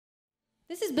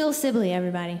This is Bill Sibley,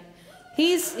 everybody.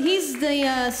 He's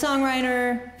the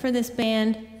songwriter for this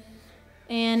band,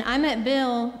 and I met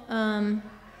Bill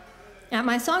at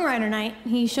my songwriter night.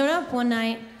 He showed up one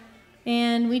night,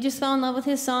 and we just fell in love with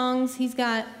his songs. He's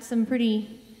got some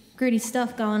pretty gritty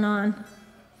stuff going on,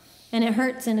 and it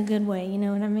hurts in a good way, you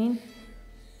know what I mean?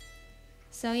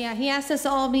 So yeah, he asked us to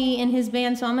all be in his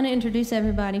band, so I'm going to introduce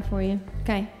everybody for you.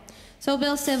 Okay, so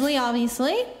Bill Sibley,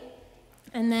 obviously.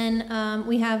 And then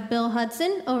we have Bill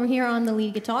Hudson over here on the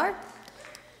lead guitar.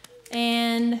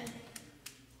 And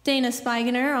Dana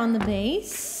Spigener on the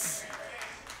bass.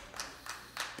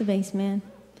 The bass man.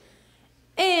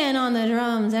 And on the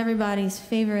drums, everybody's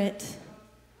favorite,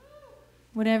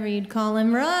 whatever you'd call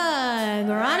him, Rug,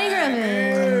 Ronnie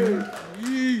Griffin.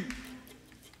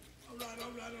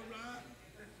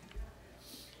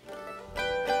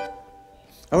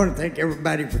 I want to thank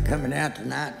everybody for coming out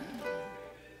tonight.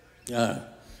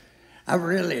 I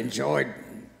really enjoyed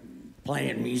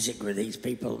playing music with these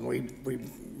people. We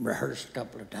rehearsed a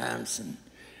couple of times, and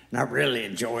I really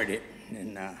enjoyed it.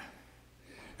 And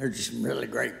they're just really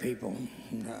great people.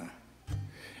 And,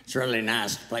 it's really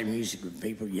nice to play music with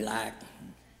people you like.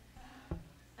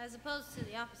 As opposed to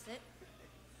the opposite.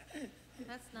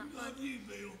 That's not fun. Love you,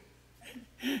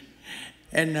 Bill.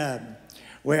 And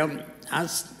well,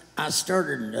 I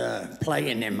started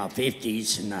playing in my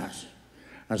 50s, and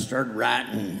I started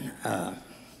writing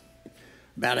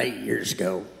about 8 years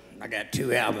ago. I got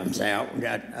 2 albums out. We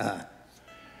got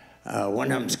one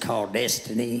of them's called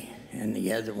Destiny, and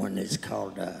the other one is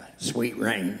called Sweet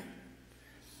Rain.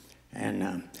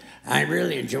 And I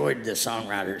really enjoyed the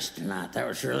songwriters tonight. That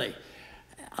was really,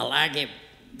 I like it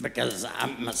because I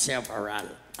myself,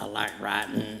 I like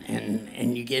writing,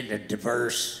 and you get a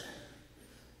diverse,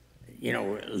 you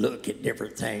know, look at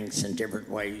different things and different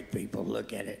ways people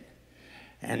look at it.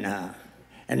 And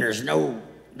there's no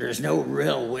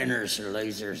real winners or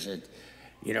losers.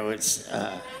 You know, it's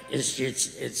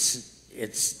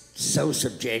so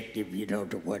subjective, you know,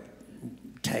 to what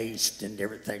taste and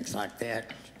different things like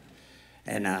that.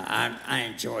 And I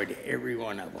enjoyed every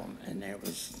one of them, and it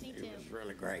was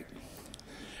really great.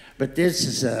 But this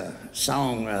is a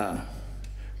song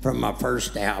from my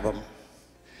first album,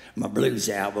 my blues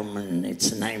album, and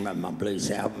it's the name of my blues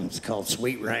album. It's called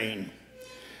Sweet Rain.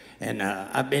 And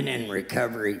I've been in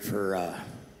recovery for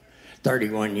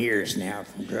 31 years now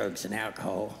from drugs and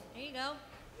alcohol. There you go.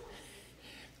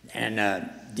 And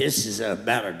this is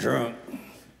about a drunk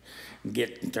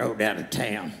getting thrown out of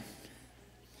town.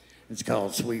 It's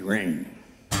called Sweet Rain.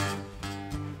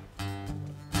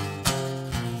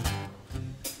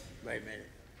 Wait a minute.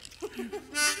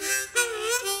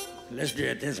 Let's do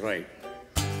it this way.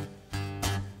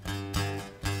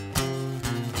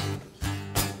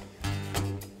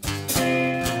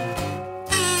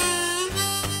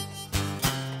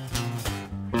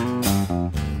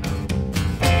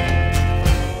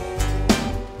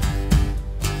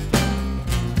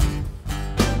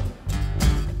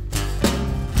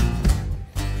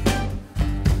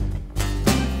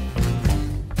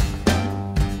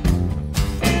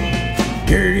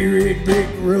 Dirty red brick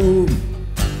road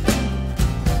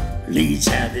leads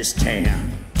out of this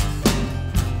town.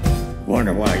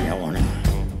 Wonder why y'all wanna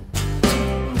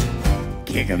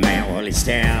kick a man while he's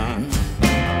down.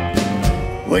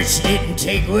 What she didn't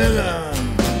take with her,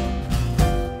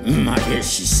 I guess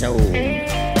she sold.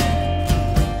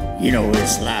 You know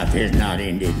this life is not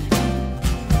ended,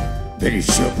 but it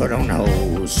sure put on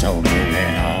hold. So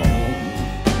moving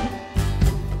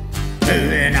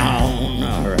on,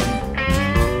 all right.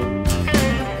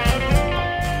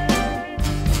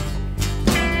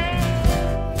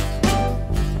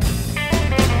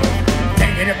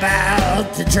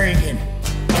 About the drinking,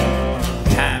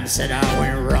 times that I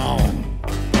went wrong,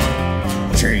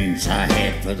 dreams I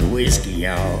had for the whiskey,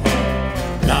 y'all,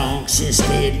 long since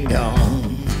dead and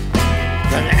gone.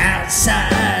 From the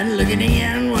outside looking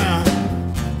in, well,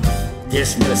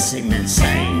 this must seem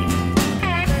insane.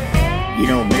 You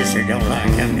know, misery don't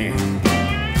like coming here.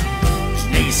 Just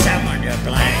need someone to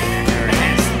blame, or it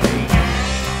has to be.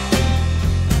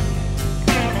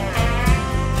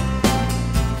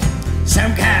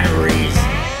 Some kind of reason.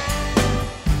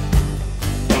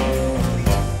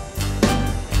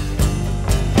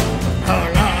 Oh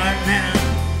Lord, now,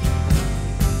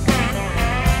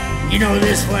 you know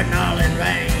this wasn't all in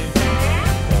vain.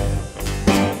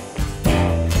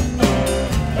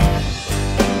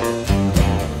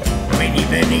 When you've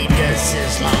been eating us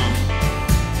this long,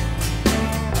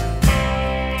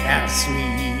 how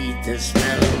sweet the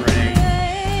smell of rain.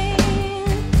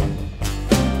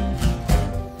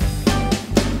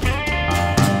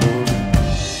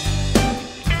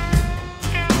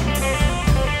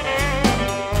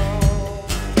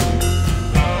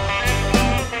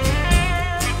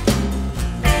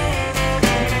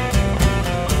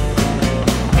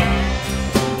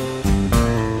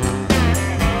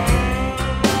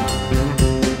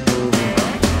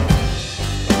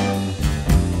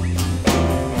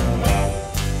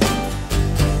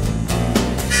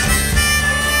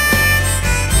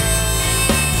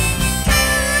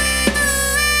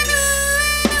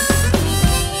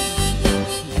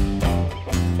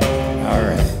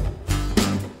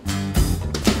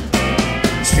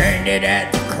 stranded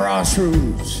at the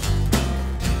crossroads,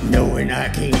 knowing I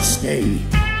can't stay.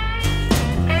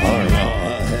 Oh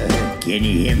Lord, can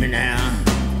you hear me now?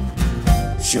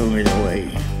 Show me the way.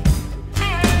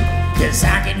 'Cause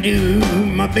I can do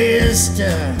my best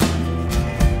to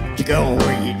go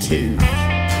where you to.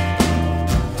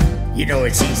 You know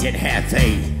it's easy to have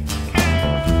faith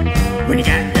when you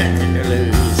got nothing to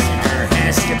lose, and there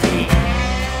has to be.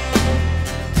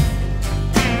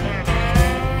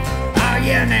 Oh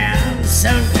yeah, now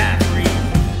some kind of reason.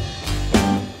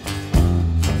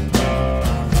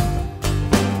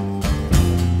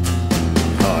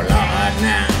 Oh Lord,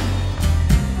 now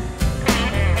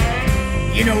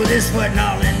you know this wasn't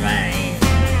all in vain.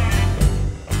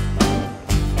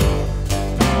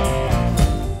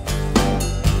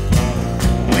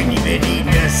 When you've been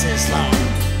eating us this long,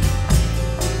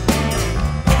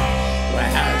 well,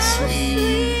 how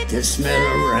sweet the smell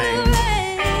of rain.